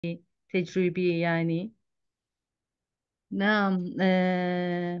تجريبي يعني. نعم.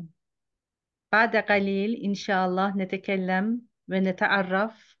 بعد قليل إن شاء الله نتكلم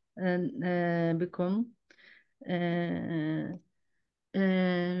ونتعرف بكم. آه،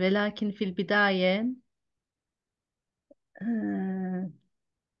 ولكن في البداية آه،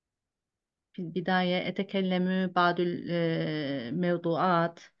 أتكلم بعض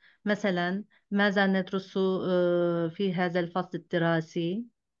الموضوعات. مثلا ماذا ندرس في هذا الفصل الدراسي.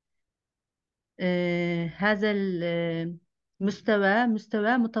 هذا المستوى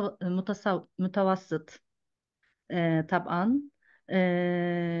مستوى متوسط طبعا.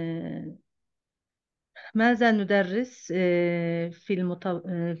 آه، ماذا ندرس في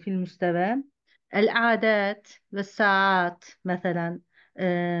المستوى الأعداد والساعات مثلا.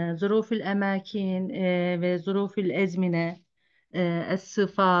 ظروف الأماكن وظروف الأزمنة.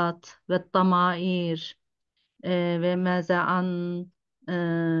 الصفات والضمائر. وماذا عن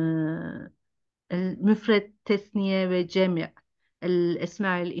آه، المفرد تثنية وجمع.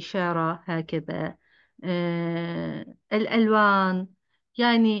 الأسماء الإشارة هكذا. الألوان.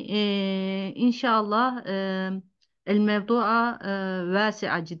 يعني إن شاء الله الموضوع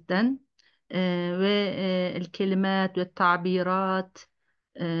واسع جدا. والكلمات والتعبيرات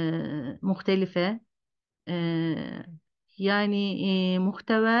مختلفة. آه، يعني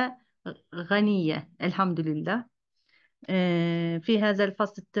محتوى غنية الحمد لله. في هذا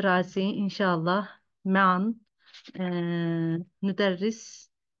الفصل الدراسي إن شاء الله معا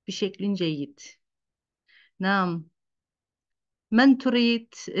ندرس بشكل جيد. نعم. من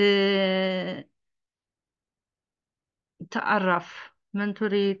تريد تعرف؟ من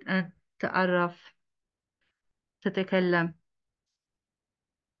تريد أن تعرف تتكلم؟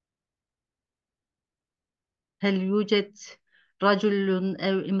 هل يوجد رجل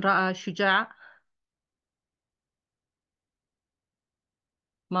أو امرأة شجاع؟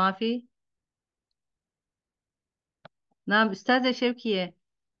 ما في. نعم أستاذة شوكية.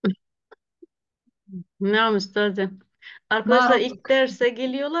 Ne üstadım? ما Arkadaşlar ilk رأيك؟ derse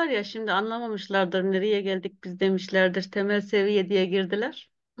geliyorlar ya şimdi anlamamışlardır nereye geldik biz demişlerdir. Temel seviye diye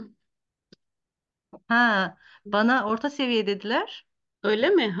girdiler. Ha, bana orta seviye dediler. Öyle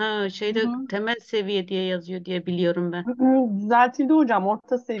mi? Ha Hı şeyde hı. temel seviye diye yazıyor diye biliyorum ben. Hı hı, düzeltildi hocam,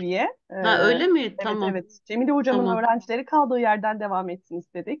 orta seviye. Ha öyle mi? Evet, Tamam. evet. Cemile hocamın Tamam. öğrencileri kaldığı yerden devam etsin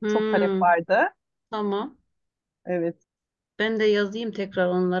istedik. Çok talep Hmm, vardı. tamam. Evet. Ben de yazayım tekrar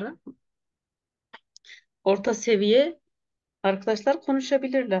onlara. Orta seviye arkadaşlar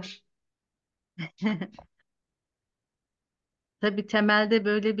konuşabilirler. Tabii temelde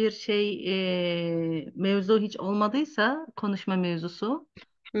böyle bir şey mevzu hiç olmadıysa konuşma mevzusu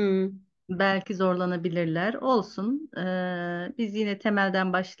Hmm, belki zorlanabilirler. Olsun. Biz yine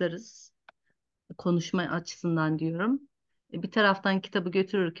temelden başlarız konuşma açısından diyorum. Bir taraftan kitabı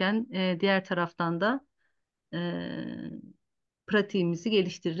götürürken diğer taraftan da e, pratiğimizi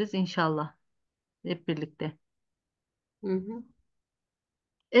geliştiririz inşallah hep birlikte. hı hı.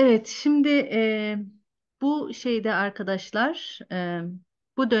 Evet, şimdi bu şeyde arkadaşlar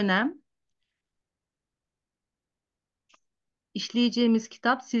bu dönem işleyeceğimiz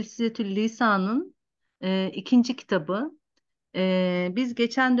kitap Silsiletü'l-Lisan'ın ikinci kitabı. Biz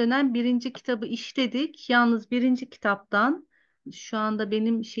geçen dönem birinci kitabı işledik. Yalnız birinci kitaptan şu anda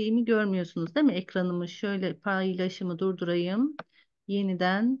benim şeyimi görmüyorsunuz değil mi? Ekranımı şöyle paylaşımı durdurayım.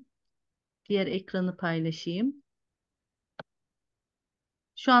 Yeniden diğer ekranı paylaşayım.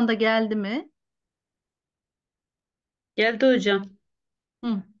 Şu anda geldi mi? Geldi hocam.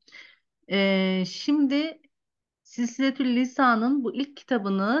 Hı. Şimdi Silsiletü'l-Lisan'ın bu ilk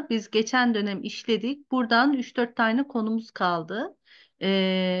kitabını biz geçen dönem işledik. Buradan üç dört tane konumuz kaldı.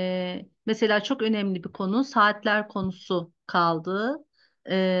 Mesela çok önemli bir konu saatler konusu kaldı.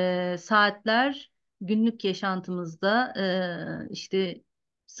 Saatler günlük yaşantımızda işte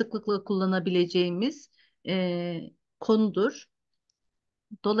sıklıkla kullanabileceğimiz konudur.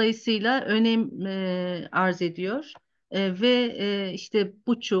 Dolayısıyla önem arz ediyor. Ve işte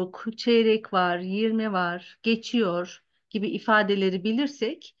buçuk, çeyrek var, 20 var, geçiyor gibi ifadeleri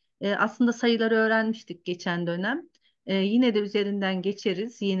bilirsek aslında sayıları öğrenmiştik geçen dönem. Yine de üzerinden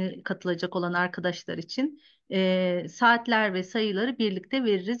geçeriz yeni katılacak olan arkadaşlar için. Saatler ve sayıları birlikte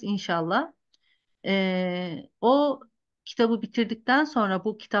veririz inşallah. O kitabı bitirdikten sonra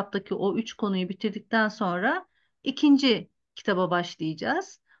bu kitaptaki o üç konuyu bitirdikten sonra ikinci kitaba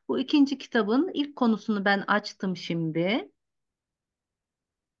başlayacağız. Bu ikinci kitabın ilk konusunu ben açtım şimdi.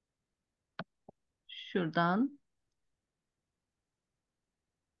 Şuradan.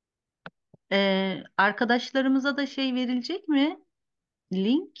 Arkadaşlarımıza da şey verilecek mi?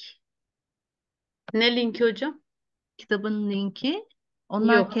 Link, Ne linki hocam? kitabın linki.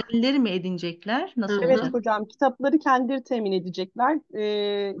 Onlar Yok. kendileri mi edinecekler? Hı Nasıl Evet hı. olacak? hocam, kitapları kendileri temin edecekler.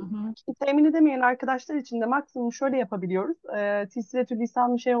 Hı hı. Temin edemeyen arkadaşlar için de maksimum şöyle yapabiliyoruz.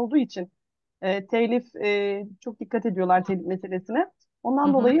 Silsiletü'l-Lisan şey olduğu için telif çok dikkat ediyorlar telif meselesine. Hı Ondan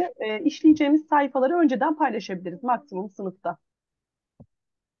hı. dolayı işleyeceğimiz sayfaları önceden paylaşabiliriz maksimum sınıfta.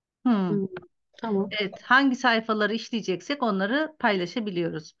 Hı. Hı. Tamam. Evet, hangi sayfaları işleyeceksek onları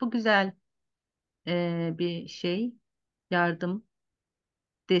paylaşabiliyoruz. Bu güzel bir şey, yardım,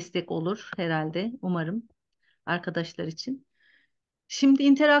 destek olur herhalde, umarım arkadaşlar için. Şimdi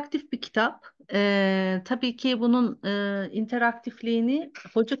interaktif bir kitap. Tabii ki bunun interaktifliğini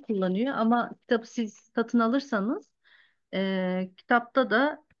hoca kullanıyor ama kitabı siz satın alırsanız kitapta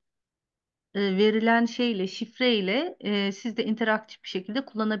da verilen şeyle, şifreyle siz de interaktif bir şekilde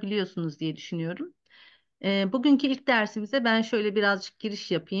kullanabiliyorsunuz diye düşünüyorum. Bugünkü ilk dersimize ben şöyle birazcık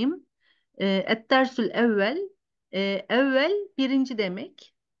giriş yapayım. Et-dersül evvel, evvel birinci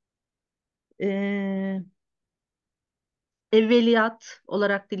demek. E, Evveliyat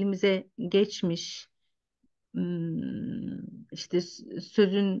olarak dilimize geçmiş. İşte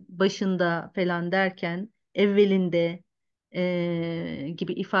sözün başında falan derken evvelinde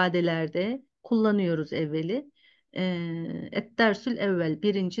gibi ifadelerde kullanıyoruz evveli. Et-dersül evvel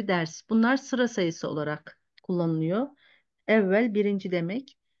birinci ders. Bunlar sıra sayısı olarak kullanılıyor. Evvel birinci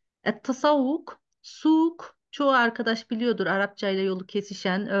demek. Et-tasavvuk suk çoğu arkadaş biliyordur, Arapça ile yolu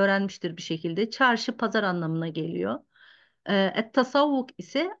kesişen öğrenmiştir bir şekilde. Çarşı pazar anlamına geliyor. Et-tasavvuk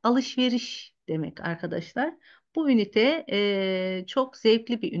ise alışveriş demek arkadaşlar. Bu ünite çok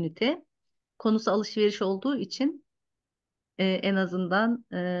zevkli bir ünite. Konusu alışveriş olduğu için en azından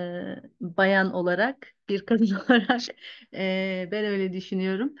bayan olarak, bir kadın olarak ben öyle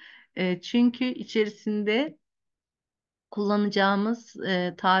düşünüyorum. Çünkü içerisinde kullanacağımız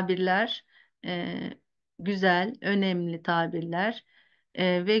tabirler e, güzel, önemli tabirler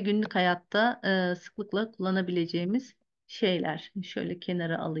ve günlük hayatta sıklıkla kullanabileceğimiz şeyler. Şöyle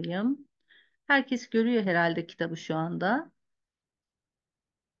kenara alayım. Herkes görüyor herhalde kitabı şu anda.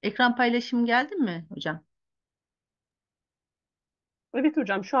 Ekran paylaşım geldi mi hocam? Evet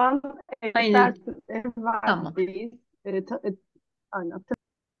hocam, şu an ders Aynen. Tamam. evveldeyiz. Aynen.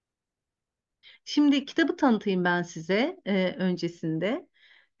 Şimdi kitabı tanıtayım ben size öncesinde.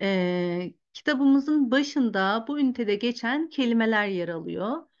 Kitabımızın başında bu ünitede geçen kelimeler yer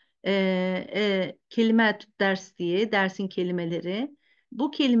alıyor. Kelime-tüt ders diye dersin kelimeleri.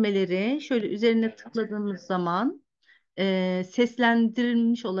 Bu kelimeleri şöyle üzerine tıkladığımız zaman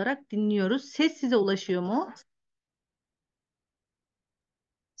seslendirilmiş olarak dinliyoruz. Ses size ulaşıyor mu?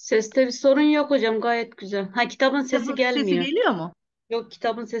 Seste bir sorun yok hocam. Gayet güzel. Ha, kitabın sesi Kitabın sesi gelmiyor. geliyor mu? Yok,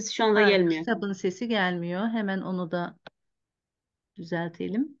 kitabın sesi şu anda Ha, gelmiyor. kitabın sesi gelmiyor. Hemen onu da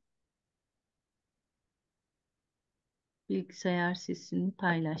düzeltelim. Bilgisayar sesini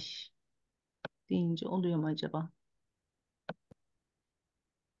paylaş deyince oluyor mu acaba?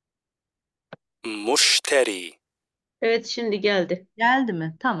 مشتری Evet, şimdi geldi. Geldi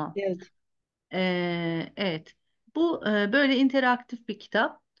mi? Tamam. Geldi. Evet. Bu böyle interaktif bir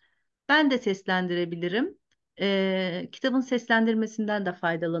kitap. Ben de seslendirebilirim. Kitabın seslendirmesinden de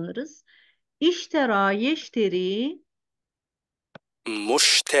faydalanırız. İştera yeşteri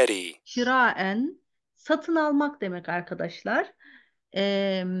مشتری şiraen satın almak demek arkadaşlar.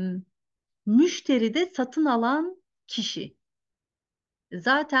 Ee, Müşteri de satın alan kişi.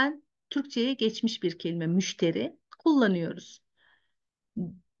 Zaten Türkçe'ye geçmiş bir kelime müşteri kullanıyoruz.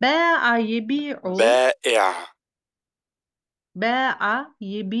 Ba'a yebi'u بائع Ba'a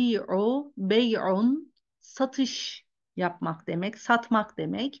yebi'u bey'un satış yapmak demek, satmak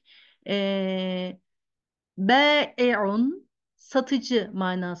demek. Bâ'i'un satıcı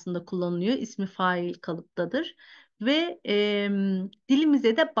manasında kullanılıyor. İsmi fail kalıptadır. Ve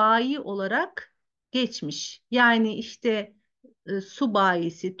dilimize de bayi olarak geçmiş. Yani işte su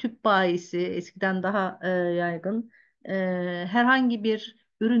bayisi, tüp bayisi eskiden daha yaygın. E, Herhangi bir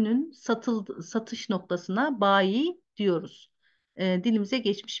ürünün satış noktasına bayi diyoruz. Dilimize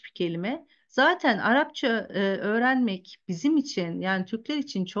geçmiş bir kelime. Zaten Arapça öğrenmek bizim için, yani Türkler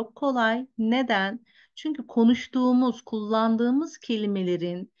için çok kolay. Neden? Çünkü konuştuğumuz, kullandığımız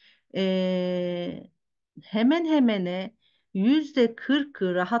kelimelerin hemen hemene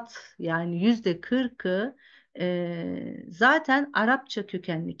 %40'ı rahat, yani %40'ı zaten Arapça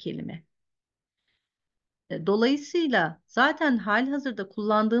kökenli kelime. Dolayısıyla zaten halihazırda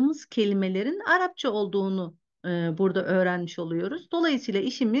kullandığımız kelimelerin Arapça olduğunu burada öğrenmiş oluyoruz. Dolayısıyla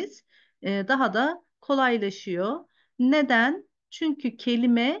işimiz daha da kolaylaşıyor. Neden? Çünkü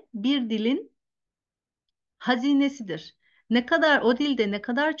kelime bir dilin hazinesidir. Ne kadar o dilde ne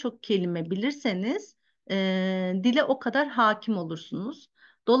kadar çok kelime bilirseniz dile o kadar hakim olursunuz.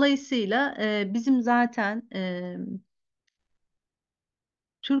 Dolayısıyla bizim zaten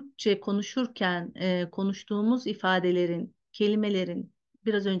Türkçe konuşurken konuştuğumuz ifadelerin, kelimelerin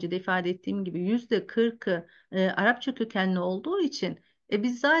biraz önce de ifade ettiğim gibi %40'ı Arapça kökenli olduğu için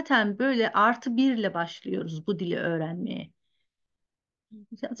biz zaten böyle +1 ile başlıyoruz bu dili öğrenmeye.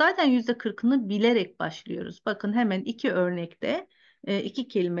 Zaten %40'ını bilerek başlıyoruz. Bakın hemen iki örnekte, iki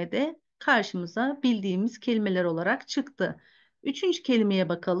kelimede karşımıza bildiğimiz kelimeler olarak çıktı. Üçüncü kelimeye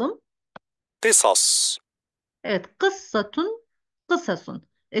bakalım. قصص Evet, kıssatun, kısasun.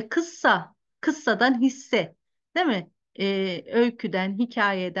 Kıssa, kıssadan hisse, değil mi? Öyküden,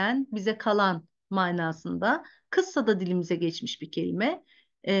 hikayeden bize kalan manasında. Kıssa da dilimize geçmiş bir kelime.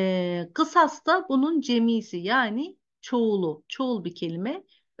 Kısas da bunun cemisi, yani çoğulu, çoğul bir kelime.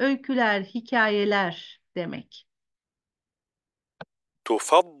 Öyküler, hikayeler demek.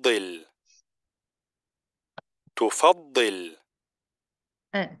 تفضل تفضل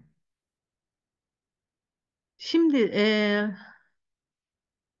Evet. Şimdi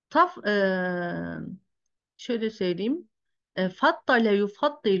taf şöyle söyleyeyim. Faddale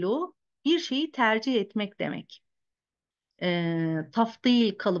yufaddilu, bir şeyi tercih etmek demek.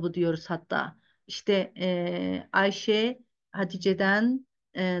 Tafdil kalıbı diyoruz hatta. İşte Ayşe Hatice'den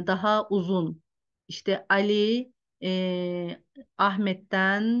daha uzun. İşte Ali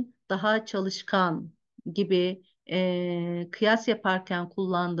Ahmet'ten daha çalışkan gibi kıyas yaparken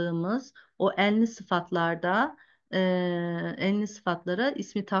kullandığımız o enli sıfatlarda e, enli sıfatlara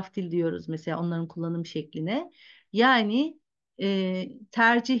ismi tafdil diyoruz mesela, onların kullanım şekline. Yani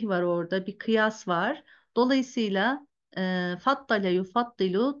tercih var orada, bir kıyas var. Dolayısıyla faddale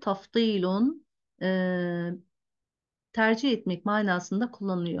yufaddilu tafdilun, e, tercih etmek manasında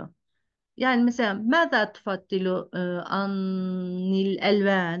kullanılıyor. Yani mesela mâzâ tufaddilu anil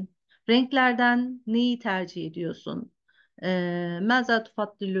elvân, renklerden neyi tercih ediyorsun? Mâzâ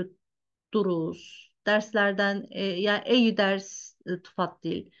tufaddilu durus, derslerden yani eyyü ders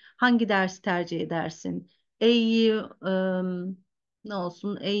tufaddil, hangi dersi tercih edersin? Eyyü ne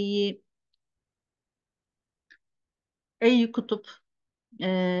olsun? Eyyü kutup,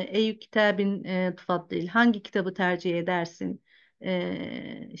 Eyyü kitabın tufaddil, hangi kitabı tercih edersin?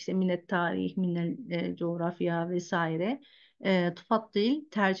 İşte minnet tarih, minnet coğrafya vesaire. Tufaddil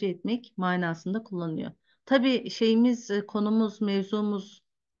tercih etmek manasında kullanılıyor. Tabii şeyimiz, konumuz, mevzumuz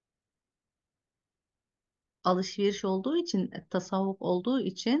alışveriş olduğu için, tasavvuf olduğu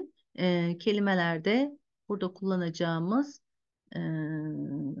için kelimelerde burada kullanacağımız e,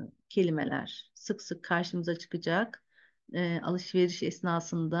 kelimeler sık sık karşımıza çıkacak. Alışveriş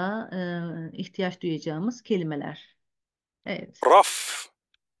esnasında ihtiyaç duyacağımız kelimeler. Evet. رف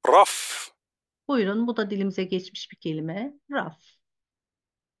رف Buyurun, bu da dilimize geçmiş bir kelime. Raf.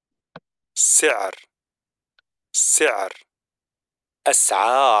 سعر سعر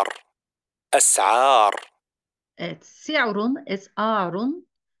أسعار أسعار Evet. Si'run, es'arun,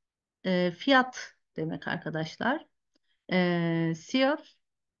 fiyat demek arkadaşlar. Siyar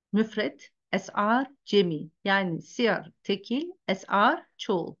müfret, es'ar cemi. Yani siyar tekil, es'ar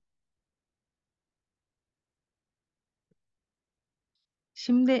çoğul.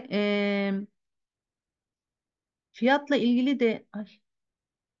 Şimdi fiyatla ilgili de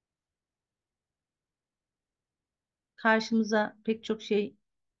karşımıza pek çok şey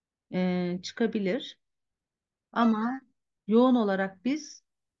çıkabilir. Ama yoğun olarak biz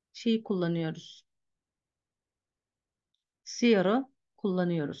şeyi kullanıyoruz. Siyarı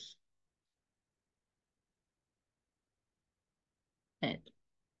kullanıyoruz. Evet.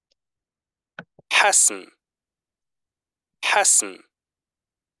 حسن حسن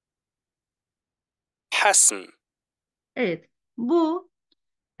حسن Evet. Bu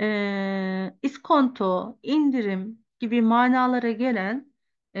iskonto, indirim gibi manalara gelen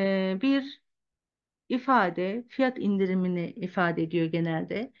bir ifade, fiyat indirimini ifade ediyor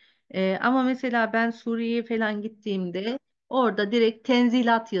genelde. Ama mesela ben Suriye'ye falan gittiğimde orada direkt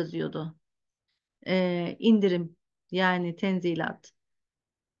tenzilat yazıyordu. İndirim, yani tenzilat.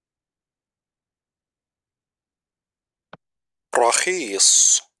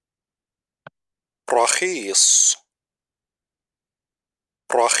 رخيص رخيص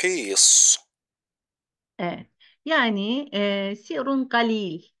رخيص Evet. Yani siyarun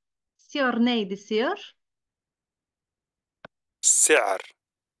galil. Siyar neydi siyar? سعر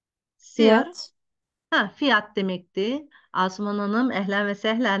Siyar. Fiyat. Ha, fiyat demekti. Asuman Hanım, ehlen ve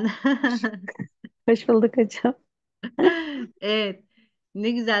sehlen. Hoş bulduk hocam. Evet.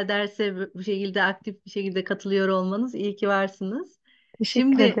 Ne güzel derse bu şekilde aktif bir şekilde katılıyor olmanız. İyi ki varsınız. Teşekkür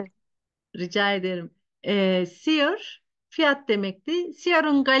Şimdi ederim. rica ederim. Siyar fiyat demekti.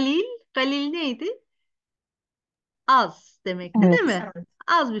 Siyarun galil. Galil neydi? az demekti değil Evet. mi?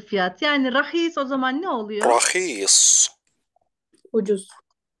 Az bir fiyat. Yani rahis o zaman ne oluyor? رخيص Ucuz.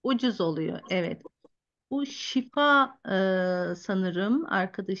 Ucuz oluyor. Evet. Bu şifa sanırım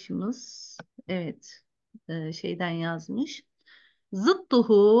arkadaşımız. Evet. Şeyden yazmış.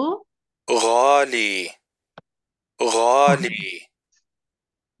 Zıdduhu غالي غالي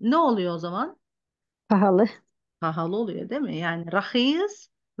ne oluyor o zaman? Pahalı. Pahalı oluyor değil mi? Yani rahis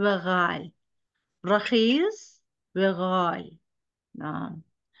ve gal. Rahis ve gal. Tamam.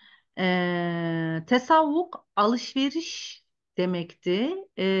 Tesavvuk alışveriş demekti.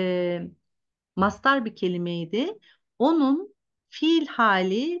 Mastar bir kelimeydi. Onun fiil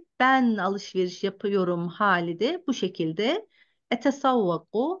hali ben alışveriş yapıyorum hali de bu şekilde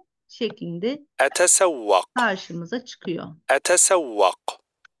etesavvaku şeklinde أتسوق karşımıza çıkıyor. أتسوق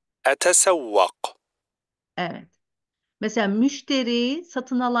أتسوق Evet. Mesela müşteri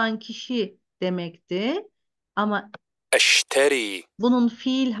satın alan kişi demekti. Ama أشتري bunun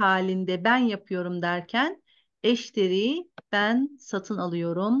fiil halinde ben yapıyorum derken eşteri ben satın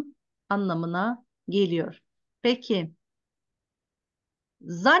alıyorum anlamına geliyor. Peki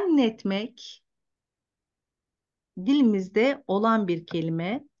zannetmek dilimizde olan bir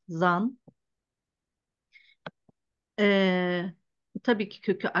kelime zan. Ee, tabii ki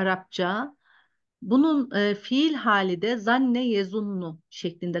kökü Arapça. Bunun fiil hali de zanne yezunnu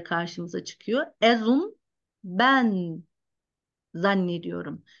şeklinde karşımıza çıkıyor. Ezun ben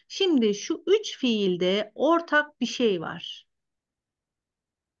zannediyorum. Şimdi şu üç fiilde ortak bir şey var.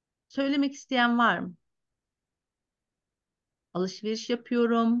 Söylemek isteyen var mı? Alışveriş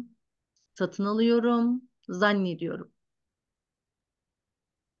yapıyorum, satın alıyorum, zannediyorum.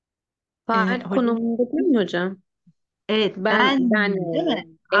 Fail Hocam, konumunda değil mi hocam? evet Ben, ben ben, değil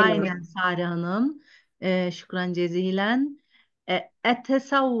mi? Ela. Aynen Sare Hanım. Şükran cezilen.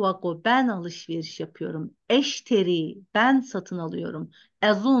 Etesavvaku ben alışveriş yapıyorum. Eşteri ben satın alıyorum.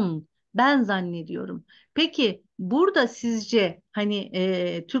 Ezun ben zannediyorum. Peki burada sizce hani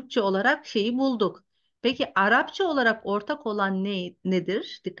Türkçe olarak şeyi bulduk. Peki Arapça olarak ortak olan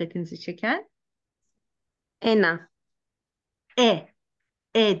nedir? Dikkatinizi çeken. Ena. E.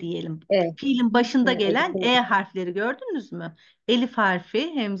 Diyelim. E. Fiilin başında gelen Evet. harfleri gördünüz mü? Elif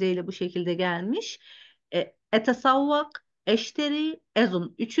harfi hemzeyle bu şekilde gelmiş. Etesavvak, eşteri,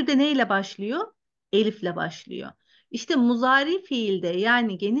 ezun. Üçü de neyle başlıyor? Elifle başlıyor. İşte muzari fiilde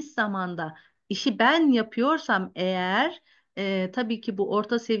yani geniş zamanda işi ben yapıyorsam eğer tabii ki bu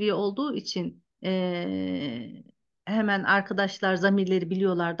orta seviye olduğu için hemen arkadaşlar zamirleri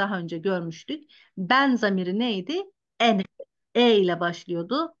biliyorlar daha önce görmüştük. Ben zamiri neydi? En ile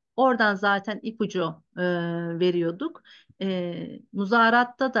başlıyordu. Oradan zaten ipucu veriyorduk.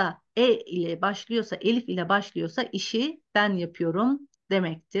 Muzaratta da ile başlıyorsa, elif ile başlıyorsa işi ben yapıyorum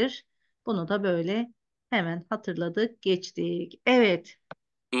demektir. Bunu da böyle hemen hatırladık, geçtik. Evet,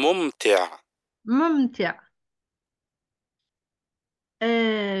 ممتع mumti.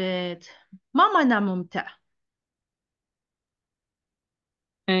 Evet, mamana mumti.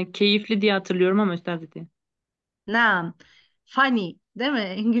 Keyifli diye hatırlıyorum ama üstad dedi. Naam. Funny, değil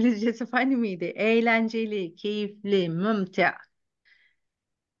mi? İngilizcesi funny miydi? Eğlenceli, keyifli, mumti.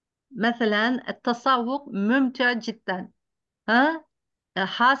 Mesela التسوق ممتع جدا. Ha?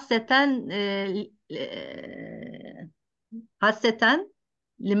 Haseten haseten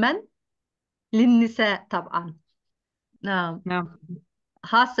limen linnise taban. Naam. Ne yapayım?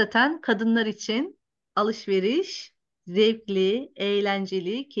 Haseten kadınlar için alışveriş zevkli,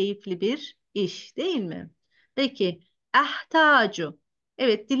 eğlenceli, keyifli bir iş değil mi? Peki, ahtacu.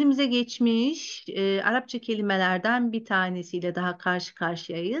 Evet, dilimize geçmiş Arapça kelimelerden bir tanesiyle daha karşı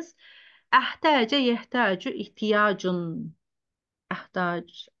karşıyayız. Ahtace yehtacu ihtiyacun.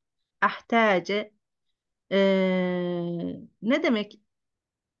 Ahtac, ahtace ne demek?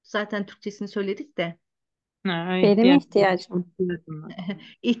 Zaten Türkçesini söyledik de. Ha, Benim ihtiyaç. ihtiyacım. İhtiyacım var.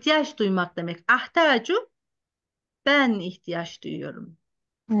 İhtiyaç duymak demek. Ahtacu ben ihtiyaç duyuyorum.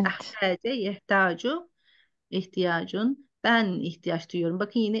 Evet. Ahtace yehtacu ihtiyacun ben ihtiyaç duyuyorum.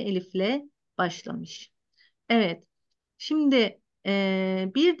 Bakın yine elifle başlamış. Evet. Şimdi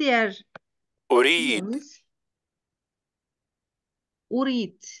bir diğer أريد kelimemiz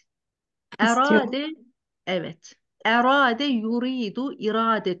urid. İstiyorum. Erade evet. Erade yuridu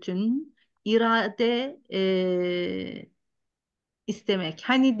iradetün. İrade istemek.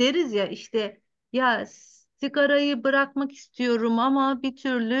 Hani deriz ya işte ya sigarayı bırakmak istiyorum ama bir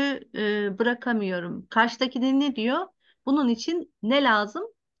türlü bırakamıyorum. Karşıdaki de ne diyor? Bunun için ne lazım?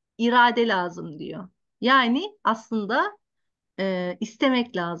 İrade lazım diyor. Yani aslında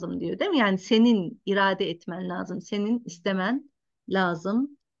istemek lazım diyor, değil mi? Yani senin irade etmen lazım, senin istemen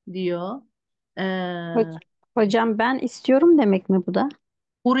lazım diyor. E, Hoc- Hocam ben istiyorum demek mi bu da?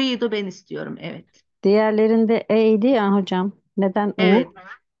 Uridu ben istiyorum. Evet. Diğerlerinde E'ydi ya hocam. Neden U? Evet.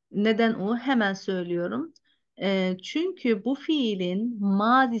 Neden o? Hemen söylüyorum. Çünkü bu fiilin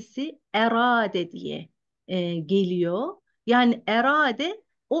mazisi erade diye geliyor. Yani erade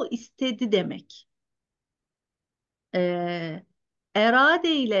o istedi demek. Ee,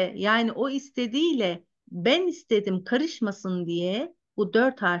 erade ile yani o istediğiyle ben istedim karışmasın diye bu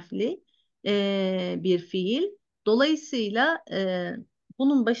dört harfli bir fiil. Dolayısıyla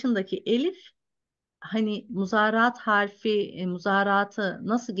bunun başındaki elif hani muzaraat harfi muzaraatı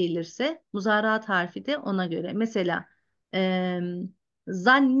nasıl gelirse muzaraat harfi de ona göre. Mesela e,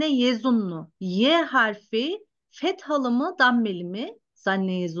 zanne yezunnu y harfi fethalı mı dammeli mi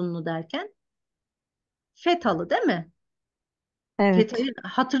zanne yezunnu derken fethalı değil mi? Evet. Fetha'yı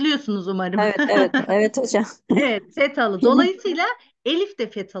hatırlıyorsunuz umarım. Evet, evet, evet hocam. Evet, fetalı. Dolayısıyla elif de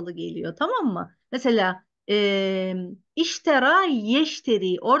fetalı geliyor, tamam mı? Mesela iştera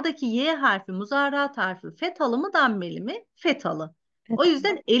yeşteri. Oradaki y harfi, muzaraat harfi fetalı mı, dammeli mi? Fetalı. O Evet.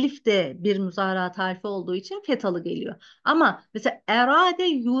 yüzden elif de bir muzaraat harfi olduğu için fetalı geliyor. Ama mesela erade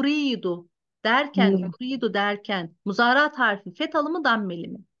yuridu derken, Yürü. yuridu derken muzaraat harfi fetalı mı, dammeli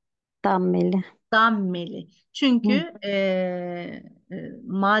mi? Dammeli. Dammeli. Hı. Çünkü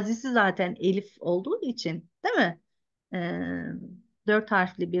mazisi zaten elif olduğu için, değil mi? Dört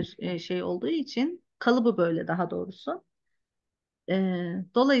harfli bir şey olduğu için kalıbı böyle daha doğrusu.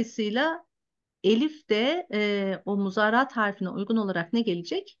 Dolayısıyla elif de o muzaraat harfine uygun olarak ne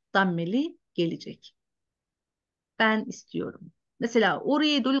gelecek? Dammeli gelecek. Ben istiyorum. Mesela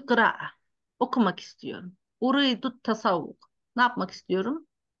uridul kıra'a. Okumak istiyorum. Uridut tasavvuk. Ne yapmak istiyorum?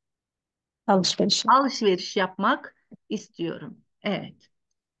 Alışveriş. Alışveriş yapmak istiyorum. Evet.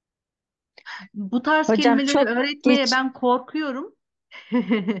 Bu tarz Hocam kelimeleri çok öğretmeye geç ben korkuyorum.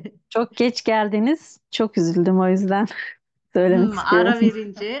 çok geç geldiniz. Çok üzüldüm o yüzden söylemek istiyorum. Ara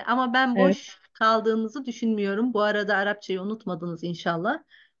verince ama ben Evet. boş kaldığınızı düşünmüyorum. Bu arada Arapçayı unutmadınız inşallah.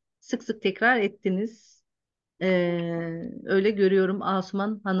 Sık sık tekrar ettiniz. Öyle görüyorum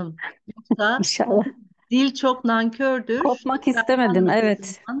Asuman Hanım. Yoksa İnşallah. dil çok nankördür. Kopmak Tekrar istemedim. anladığı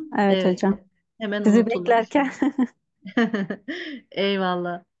Evet. zaman Evet evet, hocam. hemen Sizi unutulur. beklerken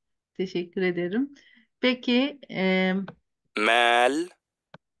Eyvallah. Teşekkür ederim. Peki مال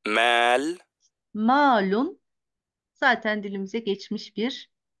مال malum zaten dilimize geçmiş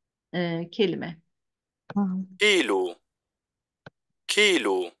bir kelime. كيلو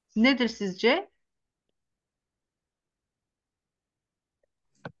كيلو Nedir sizce?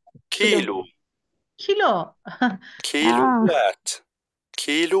 kilo. كيلو Kilo. كيلوات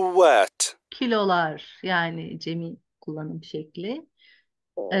كيلوات Kilolar yani cemi kullanım şekli.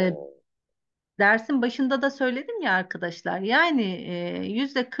 Ee, dersin başında da söyledim ya arkadaşlar. Yani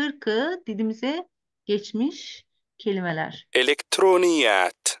 %40'ı dilimize geçmiş kelimeler.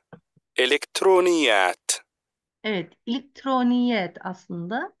 إلكترونيات إلكترونيات Evet, elektroniyet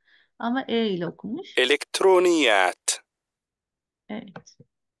aslında ama E ile okumuş. إلكترونيات Evet.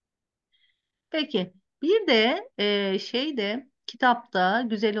 Peki bir de kitapta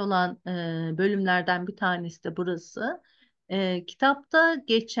güzel olan bölümlerden bir tanesi de burası. Kitapta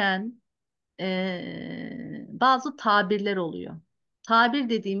geçen bazı tabirler oluyor. Tabir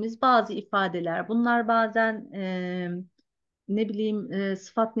dediğimiz bazı ifadeler. Bunlar bazen ne bileyim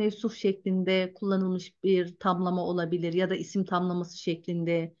sıfat mevsuf şeklinde kullanılmış bir tamlama olabilir ya da isim tamlaması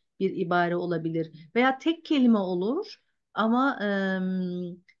şeklinde bir ibare olabilir veya tek kelime olur ama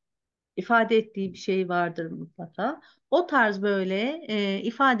ifade ettiği bir şey vardır mutlaka. O tarz böyle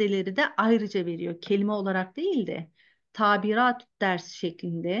ifadeleri de ayrıca veriyor. Kelime olarak değil de tabirat ders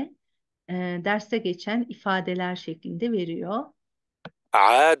şeklinde derste geçen ifadeler şeklinde veriyor.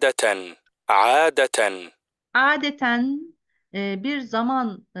 عادة عادة Adeten bir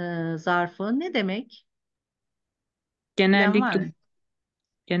zaman zarfı ne demek? Bilen var Genellikle, mı?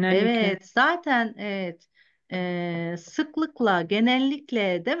 genellikle. Evet, zaten evet. Sıklıkla,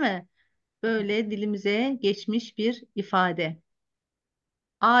 genellikle değil mi? Böyle dilimize geçmiş bir ifade.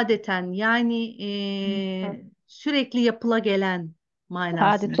 Adeten yani sürekli yapıla gelen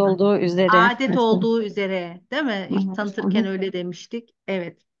Adet manasında. olduğu üzere Adet mesela. olduğu üzere, değil mi? İlk Evet. Hı tanıtırken hı. öyle demiştik.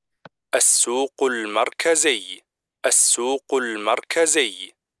 Evet. السوق المركزي السوق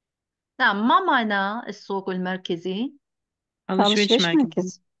المركزي Tamam. Ma mana es-sukul merkezi. Alışveriş Alışveriş merkezi.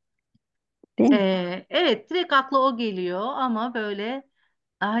 merkezi değil mi? Evet, direkt akla o geliyor ama böyle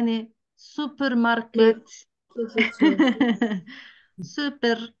hani Ben süpermarket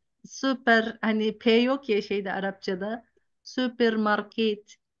süper süper hani P yok ya şeyde Arapçada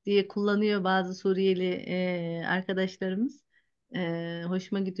süpermarket diye kullanıyor bazı Suriyeli arkadaşlarımız.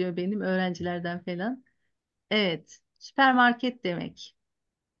 Hoşuma gidiyor benim öğrencilerden falan. Evet. Süpermarket demek.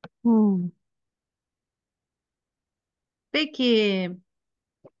 Hmm. Peki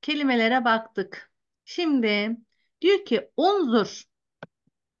kelimelere baktık. Şimdi diyor ki unzur.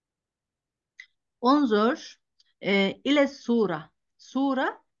 Unzur ile sura.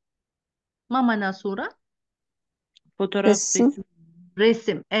 Sura. Mamana sura. Fotoğraf, Resim. resim.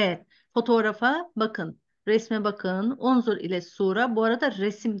 Resim. Evet. Fotoğrafa bakın. Resme bakın. Unzur ile sura. Bu arada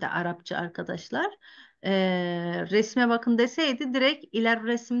resim de Arapça arkadaşlar. Resme bakın deseydi direkt iler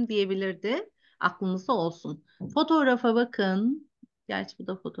resim diyebilirdi. Aklınızda olsun. Fotoğrafa bakın. Gerçi bu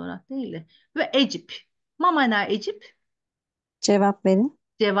da fotoğraf değil de. Ve ecip. Mamana ecip. Cevap verin.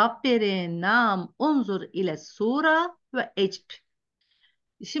 Cevap verin. Nam. Unzur ile sura ve ecip.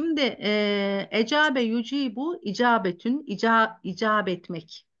 Şimdi ecabe yucibu icabetün icap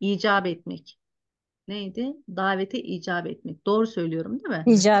etmek. İcap etmek. Neydi? Davete icap etmek. Doğru söylüyorum değil mi?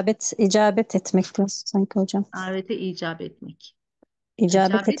 İcabet etmek diyorsun sanki hocam. Davete icap etmek. İcabet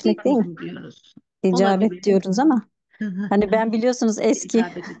İcabet etmek değil etmek mi? mi diyoruz? İcabet Olabilir. diyoruz ama hani ben biliyorsunuz eski.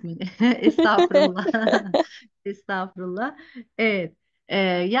 İcabet etmek. Estağfurullah. Estağfurullah. Evet.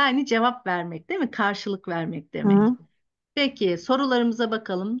 Yani cevap vermek değil mi? Karşılık vermek demek. Hı. Peki sorularımıza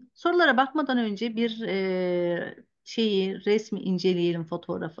bakalım. Sorulara bakmadan önce bir resmi inceleyelim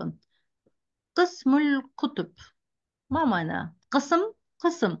fotoğrafın. Kısmül kutup. Mamana. Kısım,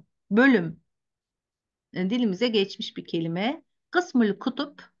 kısım. Bölüm. Dilimize geçmiş bir kelime. Kısmül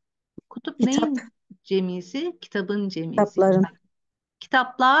kutup. Kutup Kitap, neyin cemisi? Kitabın cemisi. kitapların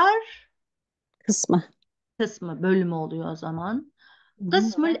Kitaplar kısmı. kısmı, bölümü oluyor o zaman. Hı hı.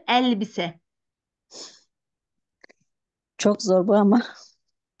 Kısmül elbise. Çok zor bu ama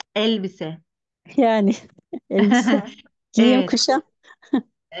Elbise. yani elbise, giyim Evet. kuşam.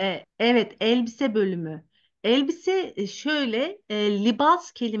 Evet, elbise bölümü. Elbise şöyle,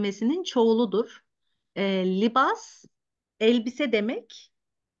 libas kelimesinin çoğuludur. Libas, elbise demek.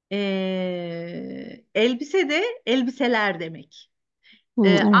 Elbise de elbiseler demek.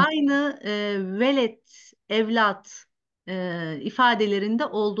 Evet. Aynı velet, evlat ifadelerinde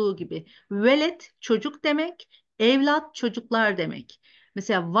olduğu gibi. Velet çocuk demek, evlat çocuklar demek.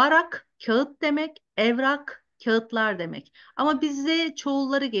 Mesela varak kağıt demek, evrak kağıtlar demek. Ama bizde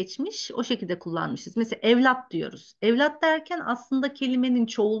çoğulları geçmiş, o şekilde kullanmışız. Mesela evlat diyoruz. Evlat derken aslında kelimenin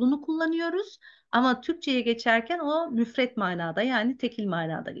çoğulunu kullanıyoruz. Ama Türkçe'ye geçerken o müfret manada yani tekil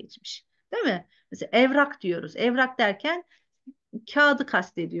manada geçmiş. Değil mi? Mesela evrak diyoruz. Evrak derken kağıdı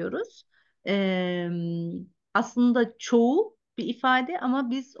kastediyoruz. Ee, Aslında çoğu bir ifade ama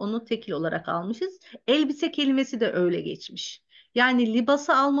biz onu tekil olarak almışız. Elbise kelimesi de öyle geçmiş. Yani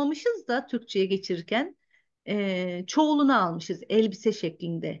libası almamışız da Türkçe'ye geçirirken çoğulunu almışız elbise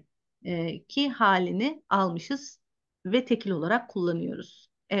şeklinde ki halini almışız ve tekil olarak kullanıyoruz.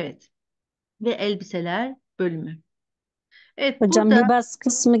 Evet ve elbiseler bölümü. Evet Hocam burada libas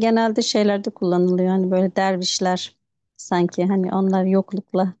kısmı genelde şeylerde kullanılıyor. Hani böyle dervişler sanki hani onlar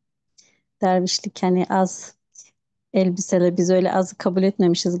yoklukla dervişlik hani az elbiseler biz öyle az kabul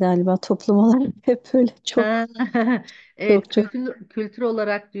etmemişiz galiba toplum olarak hep öyle çok Ha, evet çok çok. kültür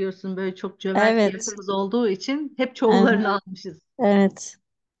olarak diyorsun böyle çok cömert bir Evet. yapımız olduğu için hep Evet. çoğullarını almışız. Evet.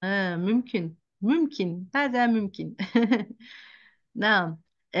 Mümkün. Mümkün. Her zaman mümkün. Tamam.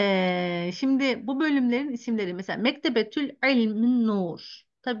 Şimdi bu bölümlerin isimleri mesela Mektebetül İlmin Nur.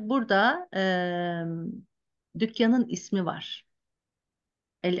 Tabi burada dükkanın ismi var.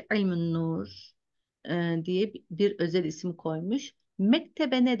 El İlmin Nur diye bir özel isim koymuş.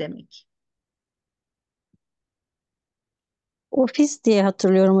 Mektebe ne demek? Ofis diye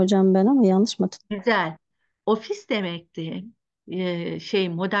hatırlıyorum hocam ben ama yanlış mı hatırlıyorum? Güzel. Ofis demekti.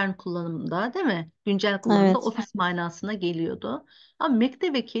 Modern kullanımda değil mi? Güncel kullanımda Evet. ofis manasına geliyordu. Ama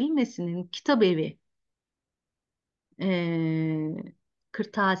mektebe kelimesinin kitap evi,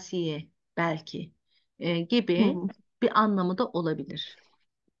 kırtasiye belki gibi Hı. bir anlamı da olabilir.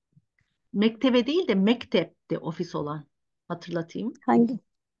 Mektebe değil de mektepti ofis olan. Hatırlatayım. Hangi?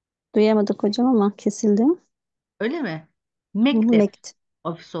 Duyamadık hocam ama kesildi. Öyle mi? Hı hı. Mektep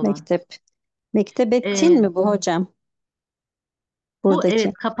ofis olan. Mektep. Mektebettin E, mi bu hocam? Bu evet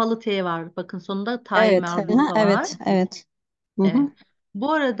Buradaki. kapalı T var. Bakın sonunda ta'i Evet. Hı hı. merbuta var. Evet. Evet. Hı Evet. hı.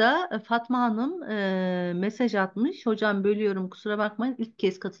 Bu arada Fatma Hanım mesaj atmış. Hocam bölüyorum kusura bakmayın. İlk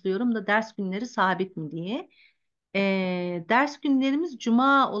kez katılıyorum da ders günleri sabit mi diye. Ders günlerimiz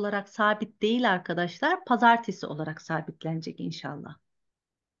cuma olarak sabit değil arkadaşlar. Pazartesi olarak sabitlenecek inşallah.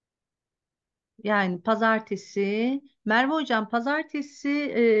 Yani pazartesi. Merve hocam pazartesi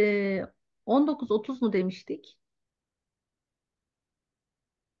 19.30 mu demiştik?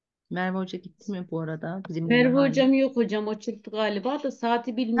 Merve Hoca gitti mi bu arada? Bizimle mi Merve hala? hocam yok hocam, o çıktı galiba da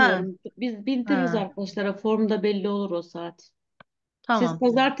saati Ha, bilmiyorum. Biz bildiririz ha, arkadaşlara, formda belli olur o saat. Siz tamam.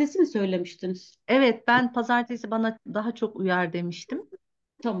 pazartesi mi söylemiştiniz? Evet, ben pazartesi bana daha çok uyar demiştim.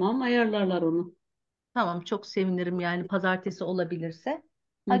 Tamam, ayarlarlar onu. Tamam, çok sevinirim yani pazartesi olabilirse.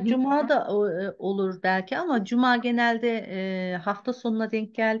 Hı Ha, hı. cuma da olur belki ama cuma genelde hafta sonuna denk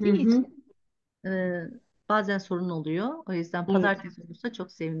Hı geldiği hı. için e, bazen sorun oluyor. O yüzden Evet, pazartesi olursa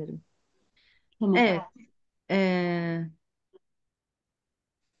çok sevinirim. tamam. Evet. e,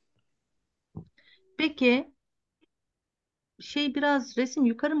 peki biraz resim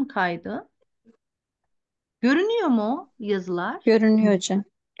yukarı mı kaydı? Görünüyor mu yazılar? Görünüyor hocam. Ha,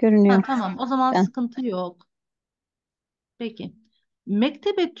 Görünüyor. tamam, o zaman Ben. sıkıntı yok. Peki.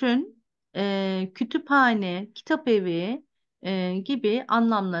 Mektebetün, kütüphane, kitap evi gibi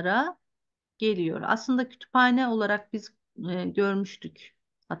anlamlara geliyor. Aslında kütüphane olarak biz görmüştük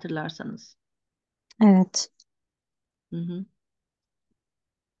hatırlarsanız. Evet. Hı hı.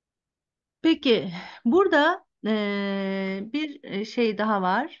 Peki burada bir şey daha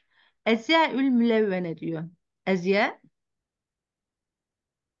var. Ezyaül mülevvene diyor. Ezye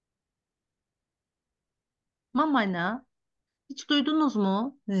mamana hiç duydunuz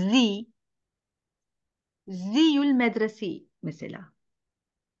mu? Ziyül medresi mesela.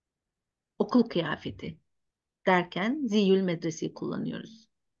 Okul kıyafeti derken ziyül medresi kullanıyoruz.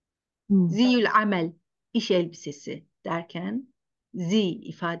 Hmm. Ziyül amel, iş elbisesi derken zi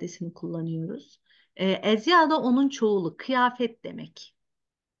ifadesini kullanıyoruz. Ezya da onun çoğulu, kıyafet demek.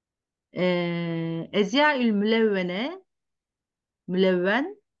 Ezyaül mülevvene,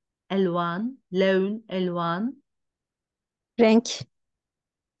 mülevven, elvan, levn, elvan. Renk,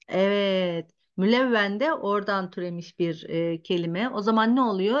 Evet, mülevven de oradan türemiş bir kelime. O zaman ne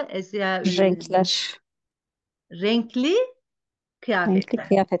oluyor? Ezyaül renkler, renkli renkli kıyafetler.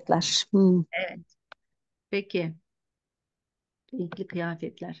 kıyafetler. Hmm. Evet, peki. Renkli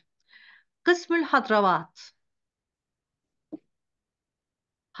kıyafetler. Kısmül hadravat.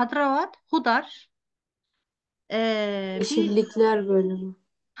 Hadravat, hudar. Bir Yeşillikler bölümü.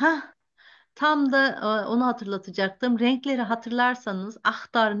 ha tam da onu hatırlatacaktım. Renkleri hatırlarsanız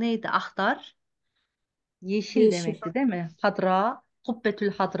ahtar neydi? Ahtar yeşil Yeşil. demekti değil mi? Hadra,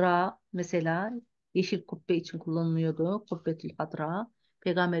 kubbetül hadra mesela yeşil kubbe için kullanılıyordu. Kubbetül hadra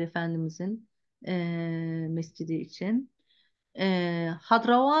Peygamber Efendimizin mescidi için.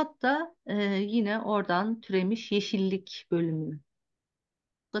 Hadravat da yine oradan türemiş yeşillik bölümü.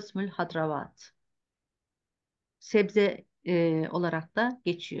 Kısmül hadravat. Sebze olarak da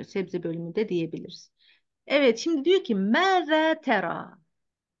geçiyor. Sebze bölümü de diyebiliriz. Evet, şimdi diyor ki mâzâ tera.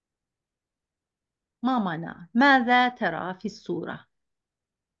 Ma mana. Mâzâ tera fis sura.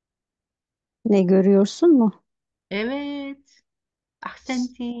 Ne görüyorsun mu? Evet.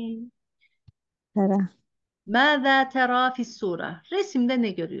 Ahsenti. Hera. Mâzâ tera fis sura. Resimde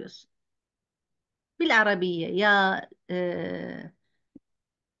ne görüyorsun? Bil Arabiye ya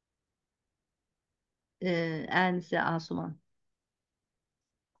Enise Asuman.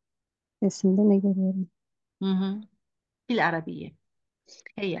 Resimde ne görüyorum? Hı hı. Bil Arabiye.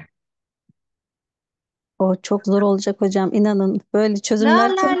 Heyya. O çok zor olacak hocam. İnanın böyle لا لا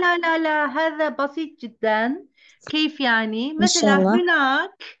çözümlerken لا لا لا هذا بسيط جدا. Keyif yani. Mesela inşallah.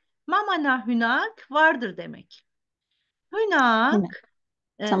 hünak. Ma mana hünak? Vardır demek. Yine. Hünak.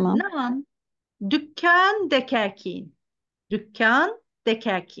 Tamam. Nam. Dükkan dekerkin. Dükkan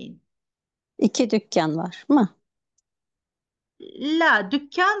dekerkin. İki dükkan var mı? La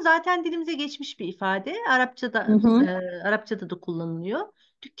dükkan zaten dilimize geçmiş bir ifade. Hı hı. Arapçada da kullanılıyor.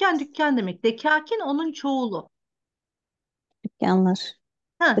 Dükkan dükkan demek. Dekakin onun çoğulu. Dükkanlar.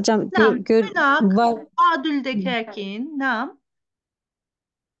 Ha, Hocam nam. Hünak. var. Adül dekerkin. Nam.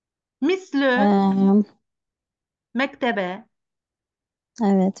 Mislü. Ee, Mektebe.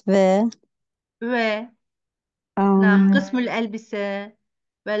 evet ve Ve نعم um, قسم الألبسة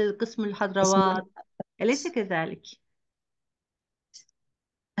والقسم ismi- الخضروات أليس كذلك؟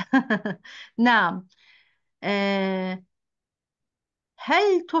 نعم آه،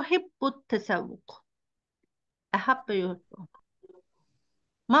 هل تحب التسوق؟ أحب يحب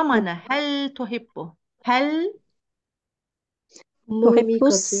ما معنى هل تحبه؟ هل Mimik bu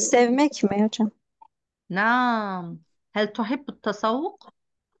atıyor. sevmek mi hocam? نعم هل تحب التسوق؟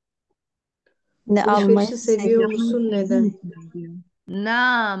 Ne almayı Alışverişi seviyor seviyorum. musun? Neden?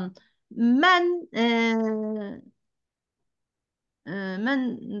 نعم من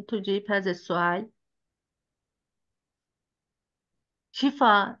من تجيب هذا السؤال؟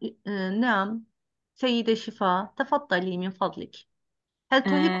 شفاء نعم سيدة شفاء تفضلي من فضلك هل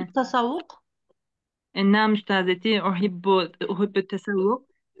تحب آه التسوق؟ نعم أستاذتي أحب التسوق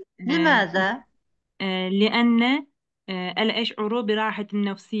آه، لماذا؟ لأن ألا أشعر براحة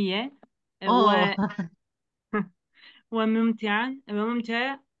نفسية أوه. وممتع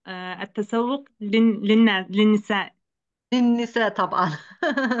التسوق للنساء. للنساء طبعا.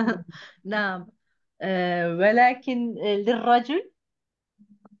 نعم. ولكن للرجل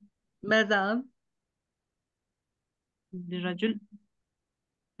ماذا؟ للرجل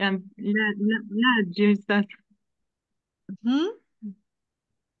يعني لا جنسات. هم؟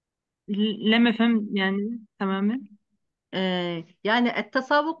 لم أفهم يعني تماما. يعني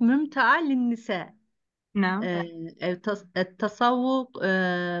التسوق ممتع للنساء. نعم. التسوق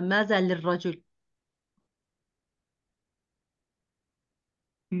ماذا للرجل؟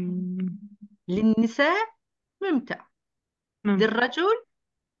 مم. للنساء ممتع، مم. للرجل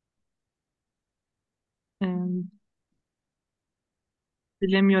آه،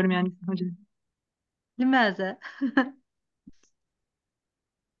 bilemiyorum yani hocam. لماذا؟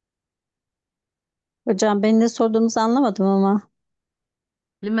 Hocam ben ne sorduğunuzu anlamadım ama.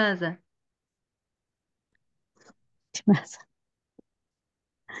 لماذا؟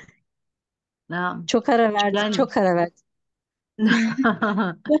 نعم. Çok ara verdik, يعني çok ara verdik.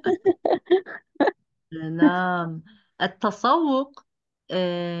 نعم. التسوق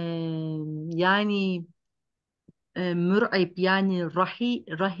يعني مرعب، يعني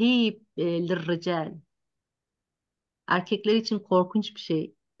رهيب للرجال. Erkekler için korkunç bir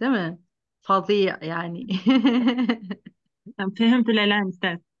şey, değil mi? Fazla yani. Tamam, فهمت الآن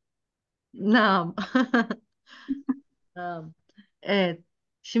أستاذ. Naam. Naam. Evet.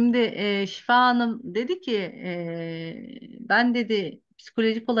 Şimdi Şifa Hanım dedi ki ben dedi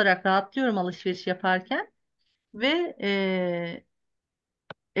psikolojik olarak rahatlıyorum alışveriş yaparken ve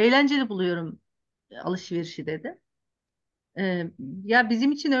eğlenceli buluyorum alışverişi dedi. E, Ya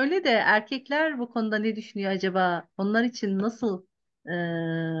bizim için öyle de erkekler bu konuda ne düşünüyor acaba? Onlar için nasıl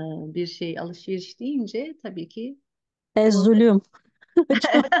bir şey alışveriş deyince tabii ki korku. Zulüm.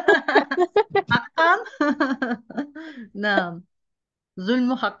 Hocam. Hakkan. Naam.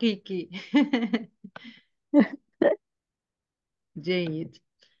 Zulmü hakiki. Ceyit.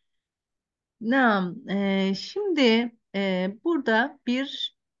 Naam. Şimdi burada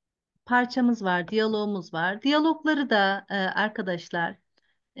bir parçamız var, diyalogumuz var. Diyalogları da arkadaşlar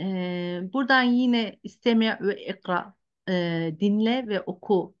buradan yine isteme ve ekra, dinle ve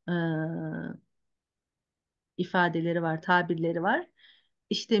oku ifadeleri var, tabirleri var.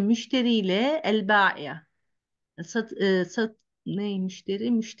 İşte müşteriyle el-bâ'iye. Sat, ne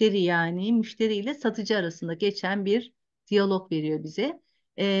müşteri? Müşteri yani müşteriyle satıcı arasında geçen bir diyalog veriyor bize.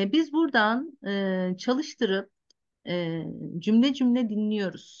 Biz buradan çalıştırıp cümle cümle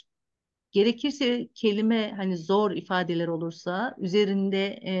dinliyoruz. Gerekirse kelime hani zor ifadeler olursa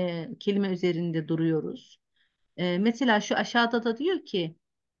üzerinde kelime üzerinde duruyoruz. Mesela şu aşağıda da diyor ki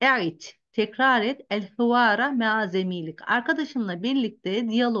E'it tekrar et el hıvara mea zemilik. Arkadaşınla birlikte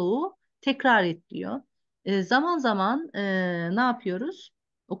diyaloğu tekrar et diyor. Zaman zaman ne yapıyoruz?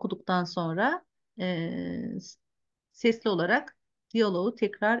 Okuduktan sonra sesli olarak diyaloğu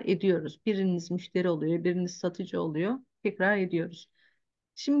tekrar ediyoruz. Biriniz müşteri oluyor, biriniz satıcı oluyor. Tekrar ediyoruz.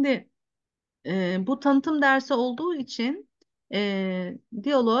 Şimdi bu tanıtım dersi olduğu için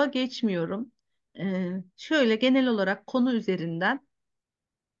diyaloğa geçmiyorum. Şöyle genel olarak konu üzerinden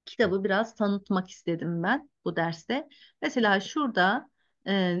kitabı biraz tanıtmak istedim ben bu derste. Mesela şurada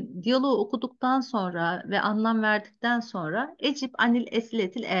diyaloğu okuduktan sonra ve anlam verdikten sonra Ecip anil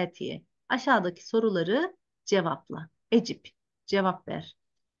esiletil etiye. Aşağıdaki soruları cevapla. Ecip, cevap ver.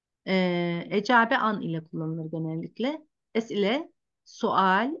 Ecabe an ile kullanılır genellikle. Es ile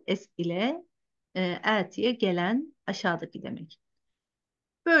sual, es ile etiye gelen aşağıdaki demek.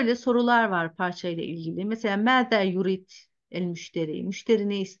 Böyle sorular var parçayla ilgili. Mesela mâze yurid el müşteri. Müşteri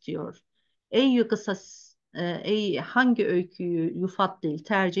ne istiyor? Ey kısas, ey hangi öyküyü yufaddil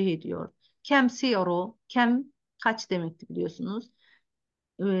tercih ediyor? Kem siyaro, kem kaç demekti biliyorsunuz.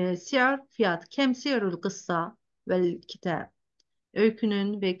 Siyar fiyat. Kem siyarul kıssa vel kitap.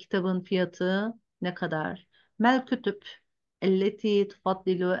 Öykünün ve kitabın fiyatı ne kadar? Mel kütüp elleti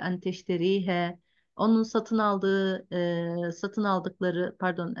tufaddilu en teşterihe. Onun satın aldıkları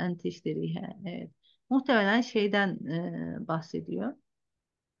pardon en teşterihe. Evet. Muhtemelen şeyden bahsediyor.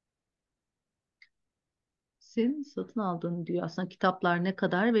 Senin satın aldığını diyor. Aslında kitaplar ne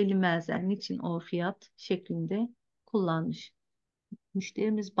kadar ve limezen niçin o fiyat şeklinde kullanmış.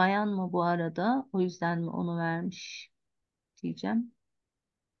 Müşterimiz bayan mı bu arada? O yüzden mi onu vermiş diyeceğim.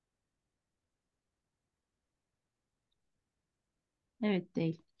 Evet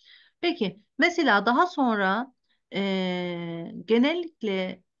değil. Peki mesela daha sonra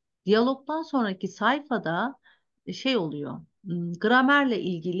genellikle diyalogdan sonraki sayfada şey oluyor. gramerle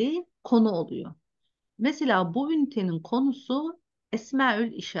ilgili konu oluyor. Mesela bu ünitenin konusu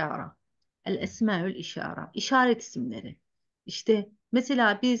Esmaül İşara. El Esmaül İşara. İşaret isimleri. İşte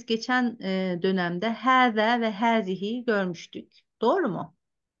mesela biz geçen dönemde hâze ve hâzihi görmüştük. Doğru mu?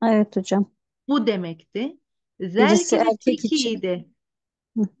 Evet hocam. Bu demekti. Birisi Zelke ve erkek tilkiyi için. de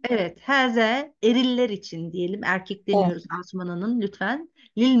Hı, evet, haze eriller için diyelim. Erkek evet. demiyoruz Asuman Hanım lütfen.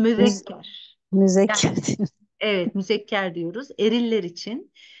 Lil Müz müzekker. Yani müzekker diyor. evet, müzekker diyoruz. Eriller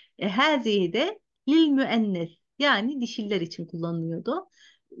için. Hazihi de lil müennes. Yani dişiller için kullanılıyordu.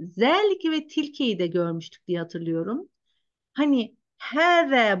 Zelki ve tilkiyi de görmüştük diye hatırlıyorum. Hani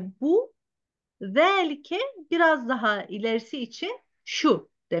haze bu, zelike biraz daha ilerisi için şu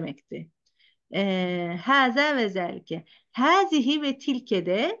demekti. Haza ve zelke. Hazihi ve tilke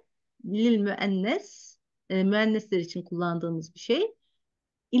de lil müennes, müennesler için kullandığımız bir şey.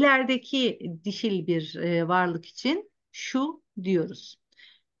 İlerideki dişil bir varlık için şu diyoruz.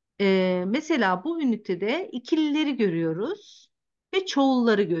 Mesela bu ünitede ikilileri görüyoruz ve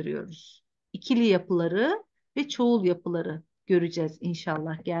çoğulları görüyoruz. İkili yapıları ve çoğul yapıları göreceğiz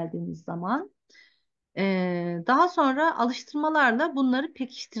inşallah geldiğimiz zaman. Daha sonra alıştırmalarla bunları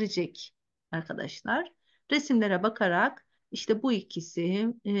pekiştirecek arkadaşlar. Resimlere bakarak işte bu ikisi,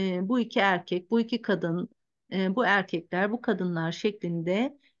 bu iki erkek, bu iki kadın, bu erkekler, bu kadınlar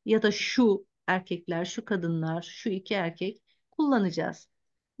şeklinde ya da şu erkekler, şu kadınlar, şu iki erkek kullanacağız.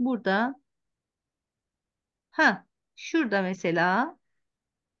 Burada, ha, şurada mesela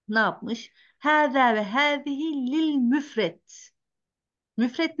ne yapmış? Hâzâ ve hâzihi lil müfret.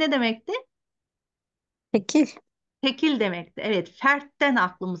 Müfret ne demekti? Tekil. Tekil demekti. Evet, fertten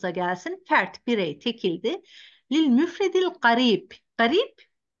aklımıza gelsin. Fert, birey, tekildi. Lil müfredil garip. Garip,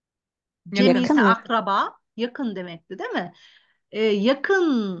 cemi Yakın. ise Yakın mı? akraba, yakın demekti, değil mi?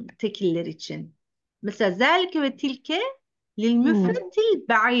 Yakın tekiller için. Mesela zelke ve tilke lil Hmm, müfredil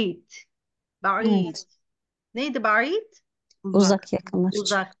ba'id. Ba'id. evet. Neydi ba'id? Uzak. Uzak yakınlar.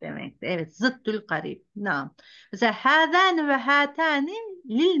 Uzak demekti. Evet, zıttül garip. Naam. Mesela hâzâni ve hâtâni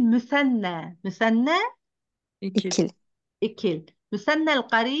lil müsenne. Müsenne, İkil. İkil. ikil. Müsennel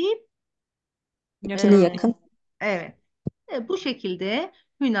garip, İkili e, Yakın. yakın. evet. Bu şekilde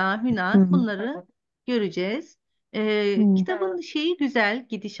hüna Hı hüna hı. bunları göreceğiz. Hı. Kitabın şeyi güzel,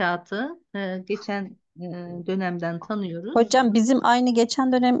 gidişatı geçen dönemden tanıyoruz. Hocam bizim aynı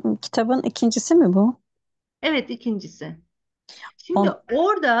geçen dönem kitabın ikincisi mi bu? Evet, ikincisi. Şimdi On.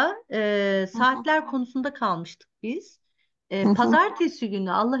 orada saatler konusunda kalmıştık biz. Hı hı. Pazartesi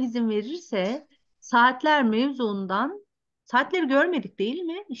günü Allah izin verirse saatler mevzuundan saatleri görmedik değil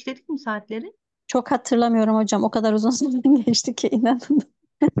mi? İşledik mi saatleri? Çok hatırlamıyorum hocam. O kadar uzun zaman geçti ki inanın.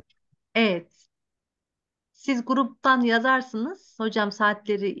 Evet. Siz gruptan yazarsınız. Hocam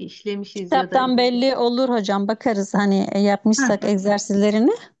saatleri işlemişiz ya da Kitaptan belli olur hocam. Bakarız hani Heh, yapmışsak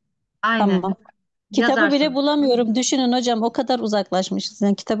egzersizlerini. aynen Tamam. Kitabı bile yazarsınız. bulamıyorum. Düşünün hocam o kadar uzaklaşmışız.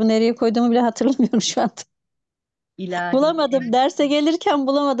 Yani kitabı nereye koyduğumu bile hatırlamıyorum şu anda. İlahi. Bulamadım. Derse gelirken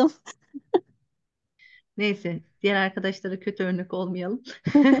bulamadım. Neyse, diğer arkadaşlara kötü örnek olmayalım.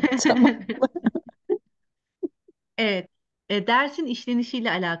 Tamam. Evet. Dersin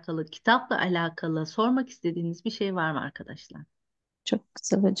işlenişiyle alakalı, kitapla alakalı sormak istediğiniz bir şey var mı arkadaşlar? Çok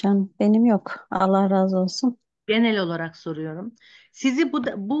güzel hocam. Benim yok. Allah razı olsun. Genel olarak soruyorum. Sizi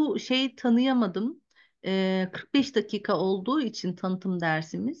bu şeyi tanıyamadım. 45 dakika olduğu için tanıtım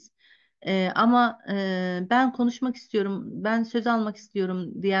dersimiz. Ama ben konuşmak istiyorum, ben söz almak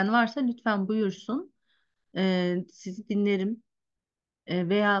istiyorum diyen varsa lütfen buyursun. Sizi dinlerim.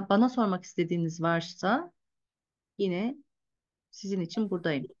 Veya bana sormak istediğiniz varsa yine sizin için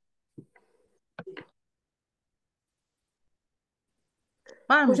buradayım.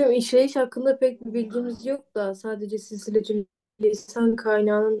 Var mı? Hocam işleyiş hakkında pek bir bilgimiz yok da sadece Silsiletü'l-Lisan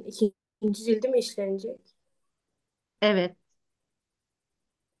kaynağının ikinci cildi mi işlenecek? Evet.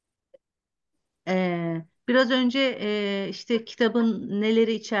 Biraz önce işte kitabın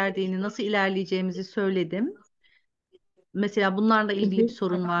neleri içerdiğini, nasıl ilerleyeceğimizi söyledim. Mesela bunlarla Hı ilgili bir hı.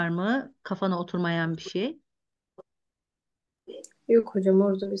 sorun var mı? Kafana oturmayan bir şey. Yok hocam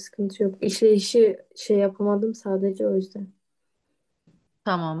orada bir sıkıntı yok. İşleyişi şey yapamadım sadece o yüzden.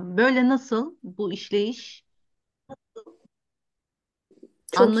 Tamam. Böyle nasıl bu işleyiş?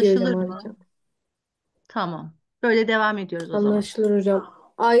 Çok iyi hocam Anlaşılır mı? harika. Tamam. Böyle devam ediyoruz o zaman. Anlaşılır hocam.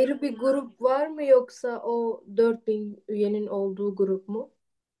 Ayrı bir grup var mı yoksa o 4000 üyenin olduğu grup mu?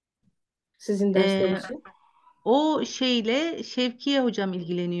 Sizin dersler Ee, için. O şeyle Şevkiye hocam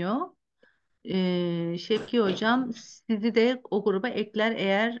ilgileniyor. Şevkiye hocam sizi de o gruba ekler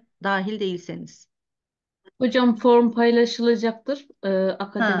eğer dahil değilseniz. Hocam form paylaşılacaktır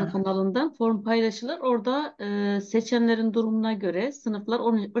akademi Ha, kanalından. Form paylaşılır. Orada seçenlerin durumuna göre sınıflar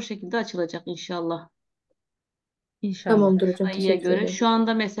o şekilde açılacak inşallah. inşallah. Tamamdır hocam, Sayıya teşekkür göre. ederim. Şu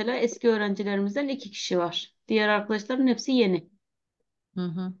anda mesela eski öğrencilerimizden 2 kişi var. Diğer arkadaşların hepsi yeni. Hı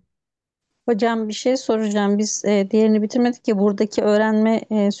hı. Hocam bir şey soracağım. Biz diğerini bitirmedik ki buradaki öğrenme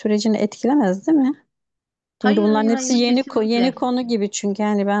sürecini etkilemez değil mi? Çünkü Hayır, bunların hayır, hepsi hayır, yeni kesinlikle. konu gibi çünkü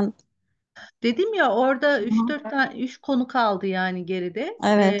yani ben. Dedim ya, orada Hı üç hı. dört tane 3 konu kaldı yani geride.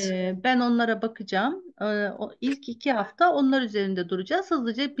 Evet. Ben onlara bakacağım. O ilk 2 hafta onlar üzerinde duracağız.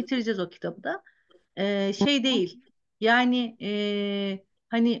 Hızlıca bitireceğiz o kitabı da. Şey değil. Yani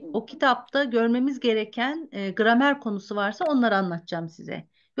hani o kitapta görmemiz gereken gramer konusu varsa onları anlatacağım size.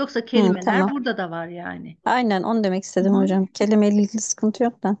 Yoksa Hı, kelimeler tamam. burada da var yani. Aynen onu demek Hı istedim hı. hocam. Kelimeyle ilgili sıkıntı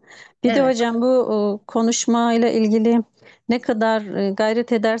yok da. Bir de Evet. hocam bu konuşmayla ilgili ne kadar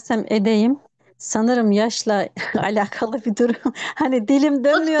gayret edersem edeyim sanırım yaşla alakalı bir durum. Hani dilim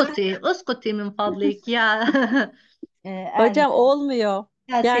dönmüyor. Uskuti min fadlik ya. Hocam Ernest. olmuyor.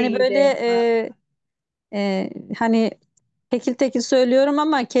 Ya Yani böyle Seyide. hani tekil tekil söylüyorum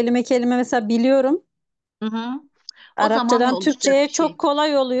ama kelime kelime mesela biliyorum. Hı hı. O zamanla Arapçadan oluşacak Türkçe'ye bir şey. çok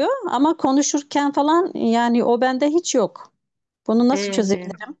kolay oluyor ama konuşurken falan yani o bende hiç yok. Bunu nasıl Ee,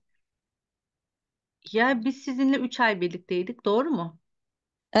 çözebilirim? Ya biz sizinle 3 ay birlikteydik, doğru mu?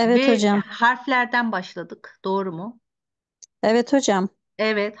 Evet Ve hocam. harflerden başladık, doğru mu? Evet hocam.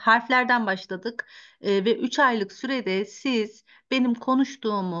 Evet, harflerden başladık. Ve 3 aylık sürede siz benim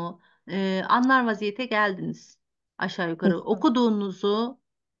konuştuğumu anlar vaziyete geldiniz. Aşağı yukarı okuduğunuzu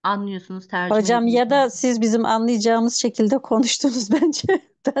anlıyorsunuz, tercüme Hocam ya ediyorsunuz. da siz bizim anlayacağımız şekilde konuştunuz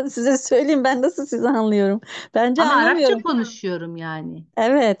bence. Ben size söyleyeyim ben nasıl sizi anlıyorum. Bence Ama Arapça anlamıyorum. konuşuyorum yani.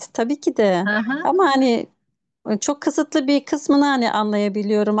 Evet tabii ki de. Hı hı. Ama hani çok kısıtlı bir kısmını hani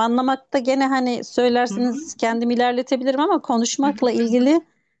anlayabiliyorum. Anlamakta gene hani Hı hı. söylersiniz kendim ilerletebilirim ama Hı konuşmakla hı. ilgili ne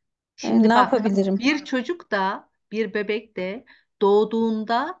Şimdi bak, yapabilirim? bir çocuk da bir bebek de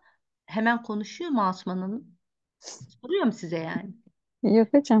doğduğunda hemen konuşuyor mu Asuman Hanım? Soruyorum size yani. Yok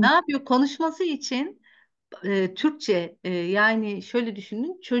Ne hocam. yapıyor? Konuşması için Türkçe, yani şöyle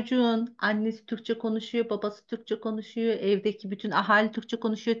düşünün, çocuğun annesi Türkçe konuşuyor, babası Türkçe konuşuyor, evdeki bütün ahali Türkçe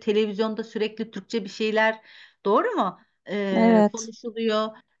konuşuyor, televizyonda sürekli Türkçe bir şeyler, doğru mu? Evet. Konuşuluyor.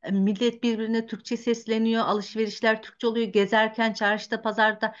 Millet birbirine Türkçe sesleniyor, alışverişler Türkçe oluyor, gezerken çarşıda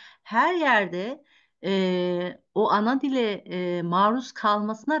pazarda her yerde o ana dile maruz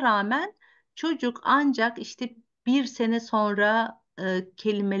kalmasına rağmen çocuk ancak işte bir sene sonra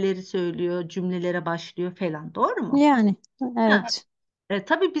kelimeleri söylüyor, cümlelere başlıyor falan. Doğru mu? Yani Ha. evet.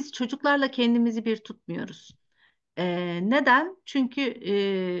 Tabii biz çocuklarla kendimizi bir tutmuyoruz. Neden? Çünkü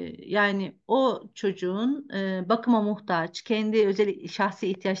yani o çocuğun bakıma muhtaç, kendi özel şahsi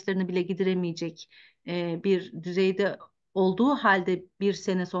ihtiyaçlarını bile gideremeyecek bir düzeyde olduğu halde bir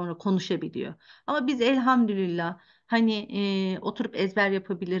sene sonra konuşabiliyor. Ama biz elhamdülillah hani oturup ezber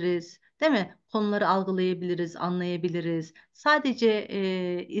yapabiliriz, değil mi? Konuları algılayabiliriz, anlayabiliriz. Sadece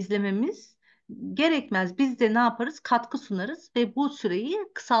izlememiz gerekmez. Biz de ne yaparız? Katkı sunarız ve bu süreyi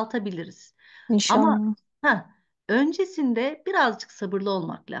kısaltabiliriz. Ama İnşallah. ha, öncesinde birazcık sabırlı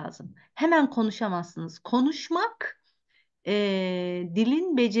olmak lazım. Hemen konuşamazsınız. Konuşmak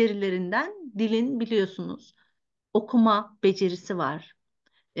dilin becerilerinden, dilin biliyorsunuz okuma becerisi var.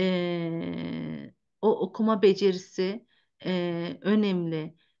 O okuma becerisi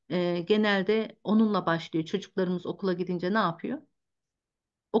önemli. Genelde onunla başlıyor. Çocuklarımız okula gidince ne yapıyor?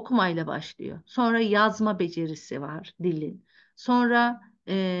 Okumayla başlıyor. Sonra yazma becerisi var dilin. Sonra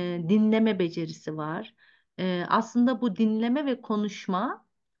dinleme becerisi var. Aslında bu dinleme ve konuşma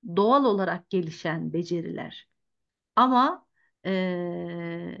doğal olarak gelişen beceriler. Ama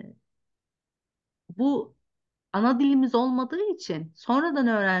bu ana dilimiz olmadığı için, sonradan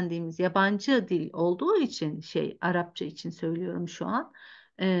öğrendiğimiz yabancı dil olduğu için, şey Arapça için söylüyorum şu an,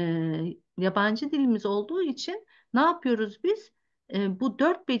 yabancı dilimiz olduğu için ne yapıyoruz biz? Bu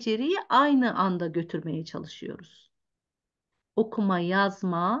 4 beceriyi aynı anda götürmeye çalışıyoruz. Okuma,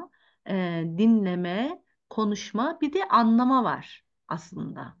 yazma, dinleme, konuşma, bir de anlama var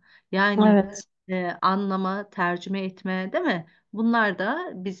aslında. Yani Evet. anlama, tercüme etme, değil mi? Bunlar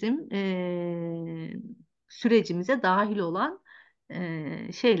da bizim sürecimize dahil olan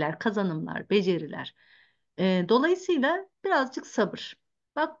şeyler, kazanımlar, beceriler. Dolayısıyla birazcık sabır.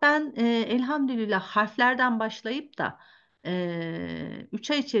 Bak ben elhamdülillah harflerden başlayıp da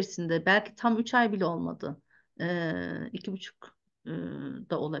 3 ay içerisinde, belki tam 3 ay bile olmadı. 2,5 e,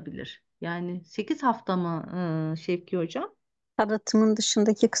 da olabilir. Yani 8 hafta mı Şevki Hocam? Tanıtımın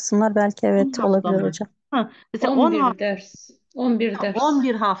dışındaki kısımlar belki 10 evet hafta olabilir mı? hocam. Ha, mesela 10 11 hafta, ders. 11 ders.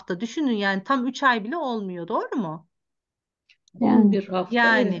 11 hafta düşünün, yani tam 3 ay bile olmuyor, doğru mu? Yani 11 hafta,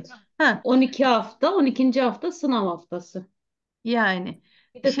 Yani evet. ha 12 hafta, 12. hafta sınav haftası. yani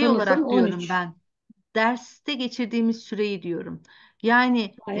Bir de şey tanıtım olarak diyorum 13. ben. Derste geçirdiğimiz süreyi diyorum.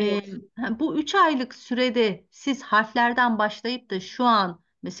 Yani Evet. bu 3 aylık sürede siz harflerden başlayıp da şu an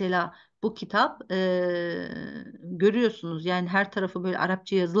mesela bu kitap görüyorsunuz, yani her tarafı böyle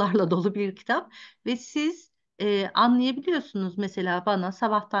Arapça yazılarla dolu bir kitap ve siz anlayabiliyorsunuz. Mesela bana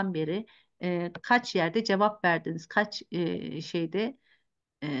sabahtan beri kaç yerde cevap verdiniz, kaç şeyde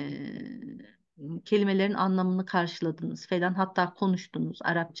kelimelerin anlamını karşıladınız falan, hatta konuştunuz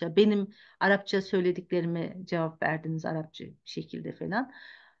Arapça. Benim Arapça söylediklerime cevap verdiniz Arapça şekilde falan.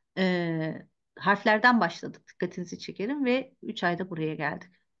 Harflerden başladık, dikkatinizi çekerim, ve 3 ayda buraya geldik.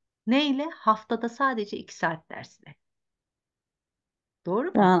 Neyle? Haftada sadece 2 saat dersle.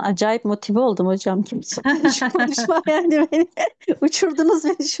 Doğru şu mu? an acayip motive oldum hocam. Kimse şu konuşma yani beni uçurdunuz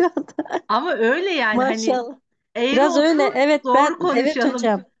beni şu anda. Ama öyle yani, hani Maşallah. eğri Biraz öyle. otur, Evet doğru ben evet konuşalım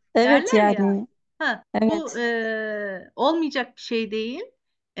hocam. Evet derler ya. yani. Ha, bu Evet. olmayacak bir şey değil.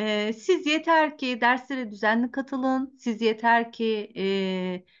 Siz yeter ki derslere düzenli katılın. Siz yeter ki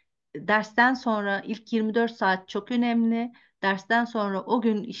dersten sonra ilk 24 saat çok önemli. Dersten sonra o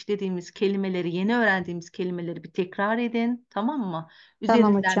gün işlediğimiz kelimeleri, yeni öğrendiğimiz kelimeleri bir tekrar edin, tamam mı? Tamam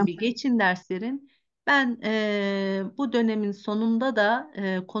Üzerinden hocam. bir geçin derslerin. Ben bu dönemin sonunda da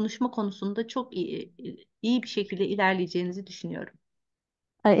konuşma konusunda çok iyi bir şekilde ilerleyeceğinizi düşünüyorum.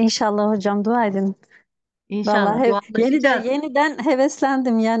 Ay, İnşallah hocam dua edin. Vallahi İnşallah dualaşacağız. yeniden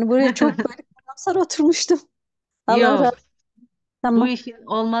heveslendim. Yani buraya çok böyle karamsar oturmuştum. Allah razı Yok, olsun. bu Tamam. işin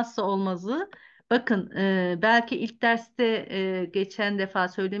olmazsa olmazı. Bakın, belki ilk derste geçen defa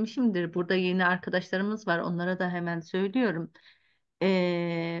söylemişimdir. Burada yeni arkadaşlarımız var. Onlara da hemen söylüyorum.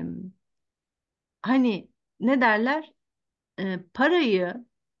 E, Hani ne derler? Parayı,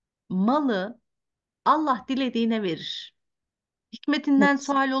 malı Allah dilediğine verir. Hikmetinden Evet.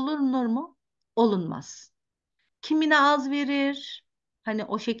 sual olunur mu? Olunmaz. Kimine az verir, hani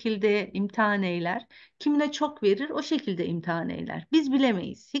o şekilde imtihan eyler. Kimine çok verir, o şekilde imtihan eyler. Biz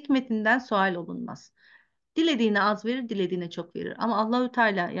bilemeyiz. Hikmetinden sual olunmaz. Dilediğine az verir, dilediğine çok verir. Ama Allahü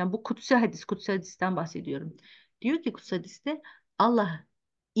Teala, yani bu kutsi hadis, kutsi hadisten bahsediyorum. Diyor ki kutsi hadiste, Allah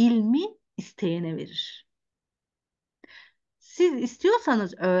ilmi isteyene verir. Siz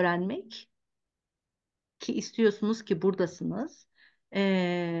istiyorsanız öğrenmek, ki istiyorsunuz ki buradasınız.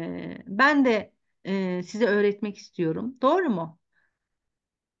 Ben de size öğretmek istiyorum. Doğru mu?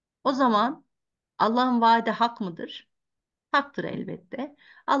 O zaman Allah'ın vaadi hak mıdır? Haktır elbette.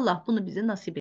 Allah bunu bize nasip